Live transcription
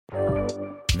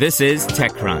This is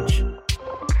TechCrunch.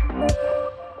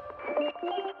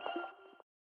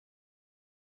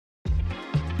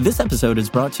 This episode is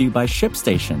brought to you by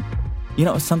ShipStation. You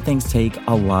know, some things take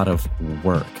a lot of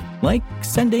work, like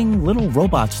sending little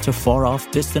robots to far-off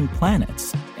distant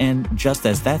planets. And just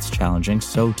as that's challenging,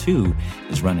 so too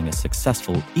is running a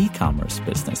successful e-commerce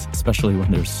business, especially when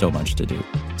there's so much to do.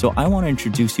 So I want to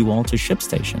introduce you all to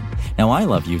ShipStation. Now, I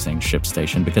love using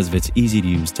ShipStation because of its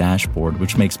easy-to-use dashboard,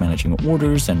 which makes managing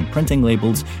orders and printing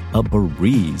labels a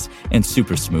breeze and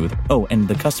super smooth. Oh, and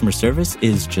the customer service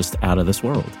is just out of this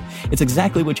world. It's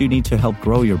exactly what you need to help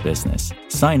grow your business.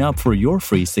 Sign up for your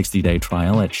free 60-day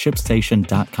trial at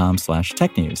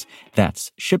shipstation.com/technews.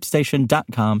 That's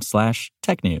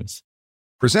shipstation.com/technews.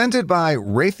 Presented by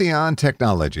Raytheon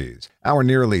Technologies. Our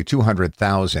nearly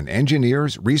 200,000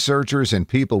 engineers, researchers, and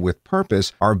people with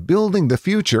purpose are building the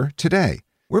future today.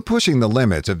 We're pushing the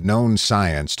limits of known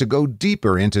science to go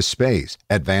deeper into space,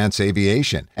 advance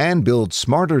aviation, and build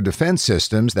smarter defense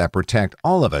systems that protect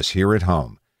all of us here at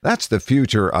home. That's the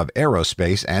future of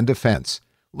aerospace and defense.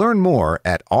 Learn more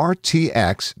at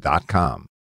rtx.com.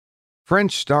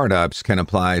 French startups can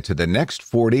apply to the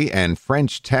Next40 and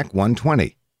French Tech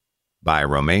 120 by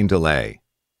Romain Delay.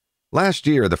 Last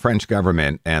year, the French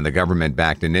government and the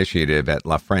government-backed initiative at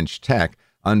La French Tech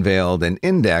unveiled an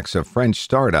index of French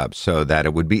startups so that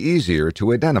it would be easier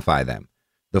to identify them.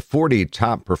 The 40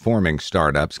 top-performing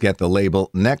startups get the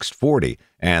label Next40,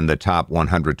 and the top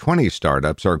 120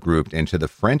 startups are grouped into the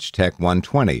French Tech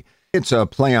 120. It's a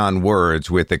play on words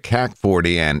with the CAC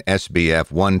 40 and SBF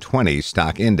 120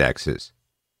 stock indexes.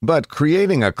 But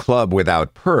creating a club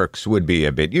without perks would be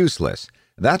a bit useless.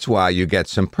 That's why you get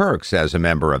some perks as a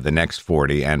member of the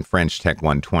Next40 and French Tech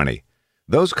 120.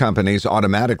 Those companies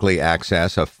automatically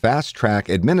access a fast-track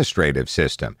administrative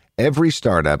system. Every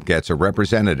startup gets a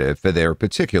representative for their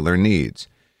particular needs.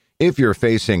 If you're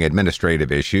facing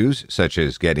administrative issues, such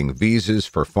as getting visas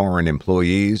for foreign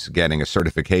employees, getting a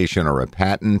certification or a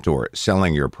patent, or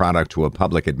selling your product to a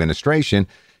public administration,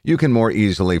 you can more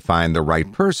easily find the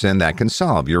right person that can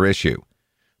solve your issue.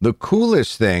 The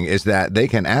coolest thing is that they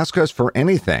can ask us for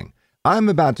anything. I'm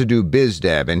about to do biz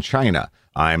dev in China.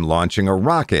 I'm launching a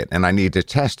rocket and I need to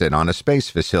test it on a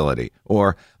space facility.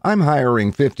 Or I'm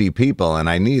hiring 50 people and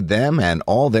I need them and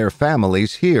all their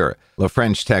families here, La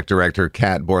French Tech Director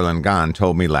Kat Borlangan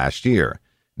told me last year.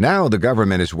 Now the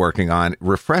government is working on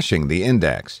refreshing the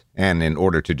index. And in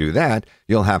order to do that,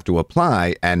 you'll have to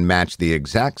apply and match the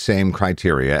exact same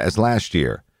criteria as last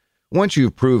year. Once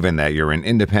you've proven that you're an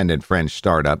independent French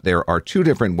startup, there are two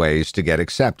different ways to get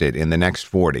accepted in the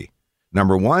Next40.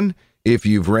 Number one, if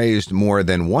you've raised more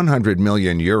than 100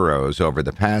 million euros over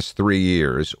the past 3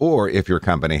 years, or if your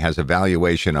company has a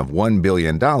valuation of $1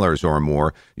 billion or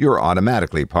more, you're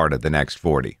automatically part of the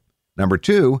Next40. Number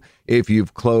two, if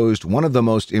you've closed one of the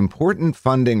most important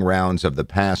funding rounds of the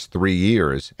past 3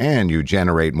 years and you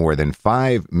generate more than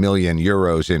 5 million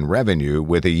euros in revenue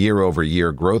with a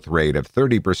year-over-year growth rate of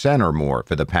 30% or more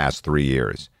for the past 3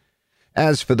 years.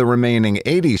 As for the remaining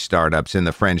 80 startups in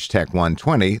the French Tech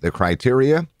 120, the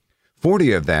criteria: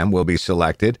 40 of them will be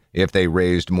selected if they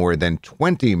raised more than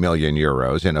 20 million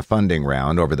euros in a funding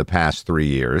round over the past 3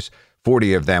 years.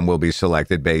 40 of them will be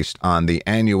selected based on the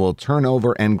annual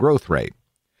turnover and growth rate.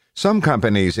 Some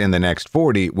companies in the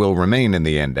Next40 will remain in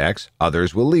the index,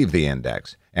 others will leave the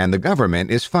index, and the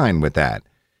government is fine with that.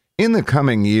 In the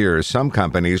coming years, some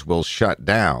companies will shut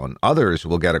down, others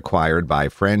will get acquired by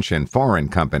French and foreign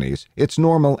companies. It's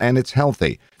normal and it's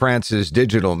healthy, France's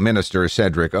digital minister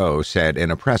Cédric O said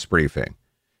in a press briefing.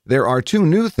 There are two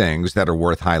new things that are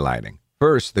worth highlighting.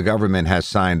 First, the government has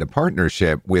signed a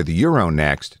partnership with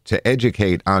Euronext to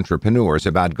educate entrepreneurs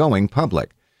about going public.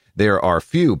 There are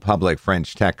few public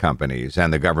French tech companies,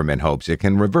 and the government hopes it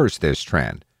can reverse this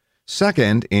trend.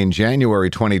 Second, in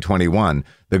January 2021,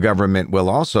 the government will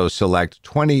also select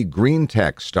 20 green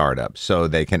tech startups so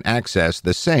they can access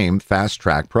the same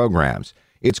fast-track programs.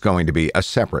 It's going to be a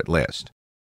separate list.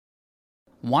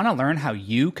 Want to learn how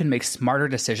you can make smarter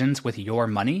decisions with your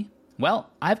money? Well,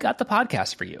 I've got the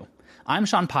podcast for you. I'm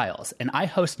Sean Piles, and I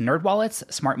host NerdWallet's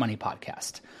Smart Money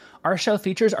Podcast. Our show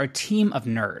features our team of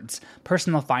nerds,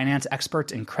 personal finance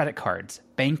experts in credit cards,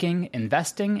 banking,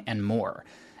 investing, and more.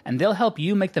 And they'll help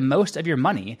you make the most of your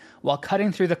money while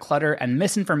cutting through the clutter and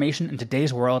misinformation in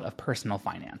today's world of personal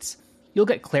finance. You'll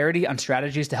get clarity on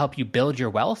strategies to help you build your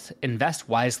wealth, invest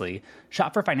wisely,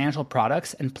 shop for financial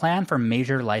products, and plan for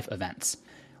major life events.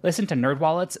 Listen to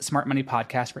NerdWallet's Smart Money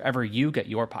Podcast wherever you get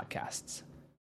your podcasts.